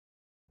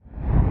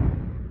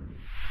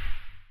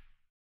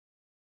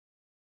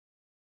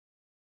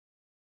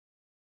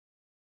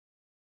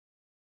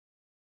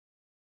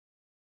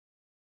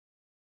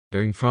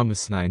During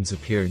fromis Nine's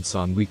appearance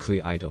on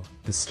Weekly Idol,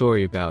 the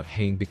story about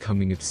Hayoung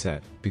becoming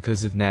upset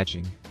because of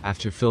Nagyung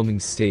after filming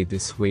Stay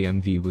This Way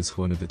MV was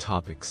one of the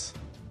topics.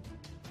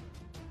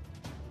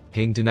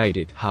 Hayoung denied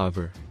it,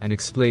 however, and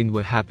explained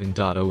what happened.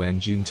 On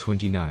June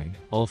 29,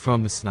 all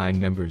fromis 9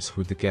 members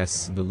were the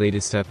guests in the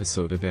latest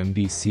episode of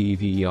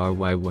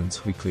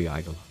MBCEVERY1's Weekly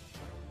Idol.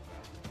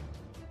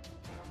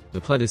 The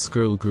Pledis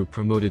girl group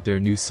promoted their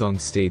new song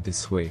Stay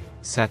This Way,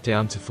 sat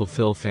down to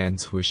fulfill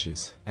fans'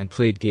 wishes, and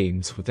played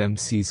games with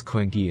MCs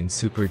Hayoung and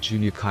Super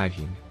Junior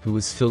Hayoung, who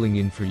was filling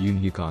in for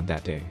Hayoung on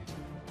that day.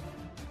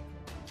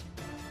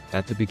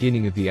 At the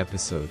beginning of the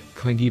episode,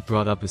 Hayoung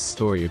brought up a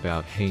story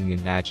about Hayoung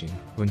and Nagyung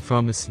when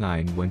fromis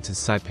 9 went to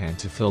Saipan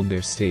to film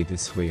their Stay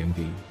This Way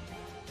MV.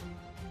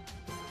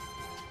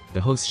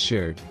 The host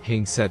shared,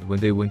 Hayoung said when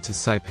they went to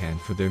Saipan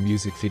for their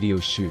music video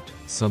shoot,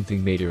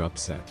 something made her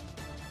upset.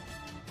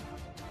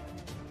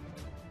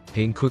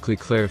 Hayoung quickly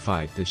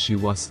clarified that she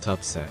wasn't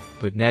upset,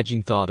 but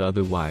Nagyung thought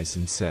otherwise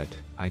and said,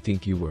 "I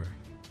think you were."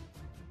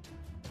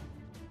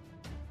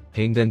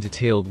 Hayoung then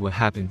detailed what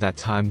happened that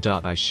time.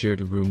 "I shared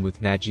a room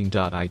with Nagyung.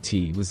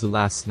 It was the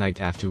last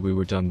night after we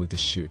were done with the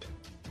shoot.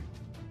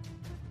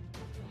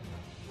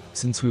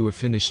 Since we were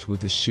finished with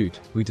the shoot,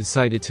 we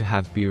decided to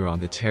have beer on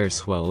the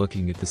terrace while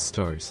looking at the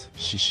stars,"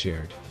 she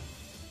shared.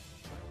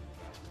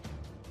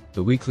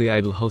 The Weekly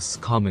Idol hosts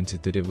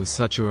commented that it was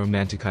such a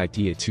romantic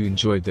idea to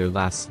enjoy their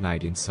last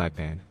night in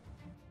Saipan.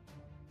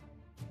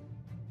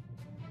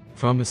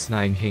 fromis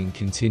 9 Hayoung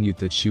continued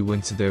that she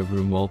went to their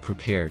room all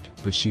prepared,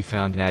 but she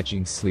found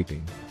Nagyung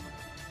sleeping.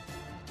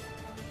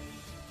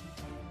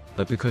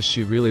 But because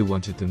she really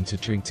wanted them to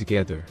drink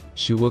together,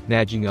 she woke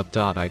Nagyung up.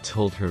 "I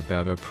told her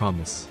about our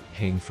promise,"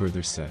 Hayoung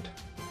further said.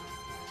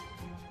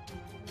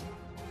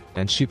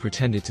 And she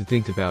pretended to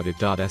think about it.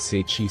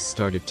 She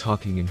started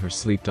talking in her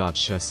sleep.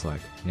 Just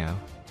like, now.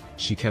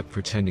 She kept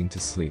pretending to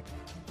sleep.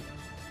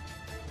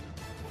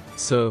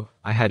 "So,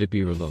 I had a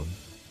beer alone."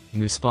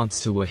 In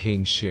response to what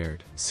Hayoung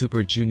shared,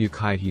 Super Junior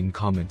Hayoung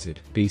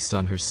commented, "Based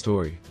on her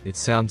story, it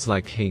sounds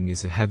like Hayoung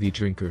is a heavy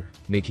drinker,"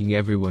 making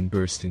everyone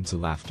burst into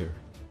laughter.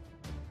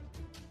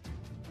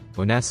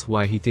 When asked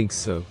why he thinks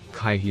so,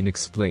 Hayoung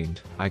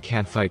explained, "I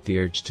can't fight the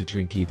urge to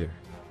drink either.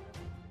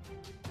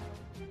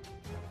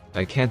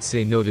 I can't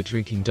say no to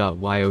drinking.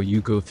 You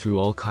go through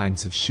all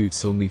kinds of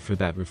shoots only for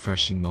that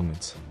refreshing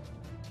moment.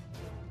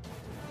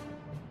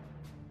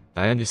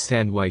 I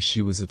understand why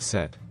she was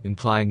upset,"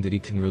 implying that he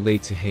can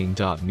relate to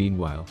Hayoung.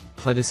 Meanwhile,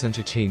 Pledis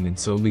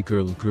Entertainment's only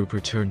girl group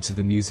returned to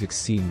the music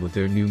scene with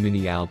their new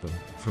mini album,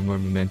 From Our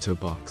Memento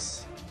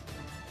Box.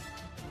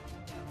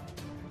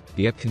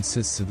 The EP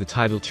consists of the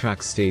title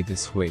track Stay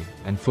This Way,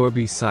 and 4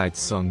 B-side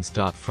songs.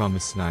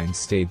 fromis 9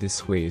 Stay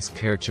This Way is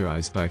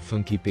characterized by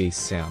funky bass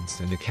sounds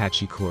and a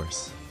catchy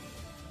chorus.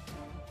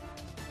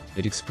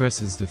 It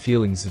expresses the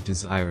feelings of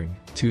desiring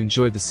to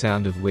enjoy the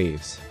sound of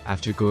waves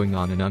after going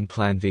on an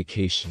unplanned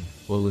vacation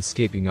while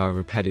escaping our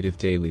repetitive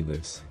daily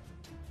lives.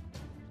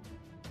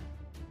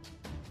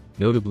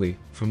 Notably,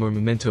 From Our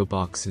Memento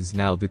Box is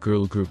now the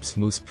girl group's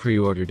most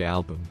pre-ordered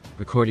album,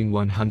 recording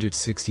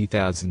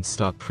 160,000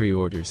 stock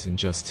pre-orders in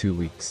just 2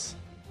 weeks.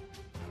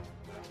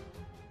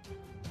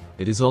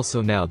 It is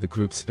also now the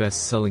group's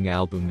best-selling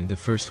album in the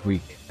first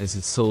week, as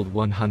it sold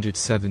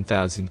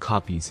 107,000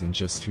 copies in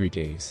just 3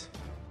 days.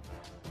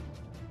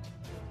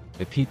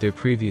 It beat their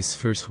previous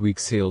first-week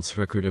sales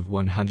record of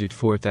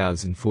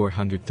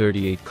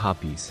 104,438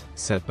 copies,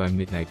 set by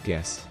Midnight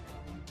Guest.